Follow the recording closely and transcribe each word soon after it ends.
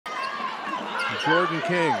Jordan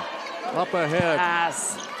King up ahead.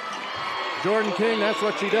 Yes. Jordan King, that's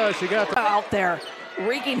what she does. She got out there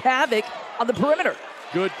wreaking havoc on the perimeter.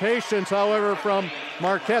 Good patience, however, from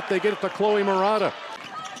Marquette. They get it to Chloe Murata.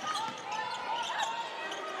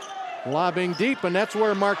 Lobbing deep, and that's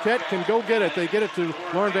where Marquette can go get it. They get it to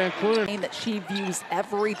Lauren Van Clunen. That she views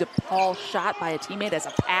every DePaul shot by a teammate as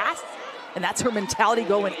a pass, and that's her mentality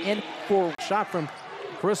going in for. Shot from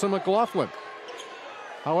Carissa McLaughlin.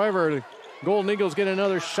 However, the Golden Eagles get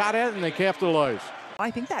another shot at it, and they capitalize. I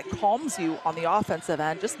think that calms you on the offensive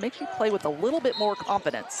end, just makes you play with a little bit more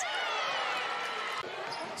confidence.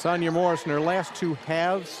 Sonia Morris in her last two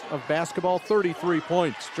halves of basketball, 33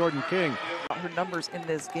 points. Jordan King. Her numbers in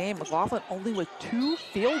this game, McLaughlin only with 2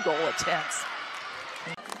 field goal attempts.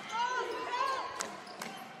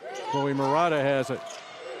 Chloe Murata has it.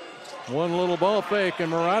 One little ball fake, and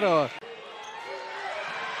Murata.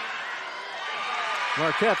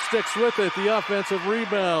 Marquette sticks with it, the offensive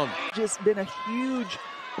rebound. Just been a huge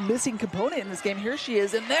missing component in this game. Here she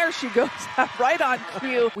is, and there she goes, right on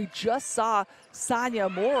cue. We just saw Sonia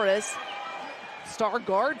Morris, star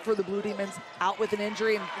guard for the Blue Demons, out with an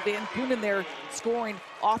injury, and Van Clunen there scoring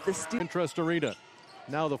off the steal. Interest Arena,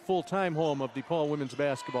 now the full-time home of DePaul women's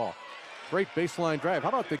basketball. Great baseline drive. How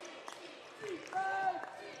about the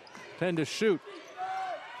 10 to shoot?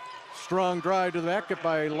 Strong drive to the basket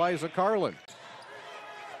by Liza Carlin.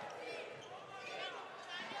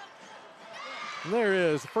 And there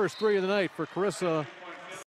is the first three of the night for Carissa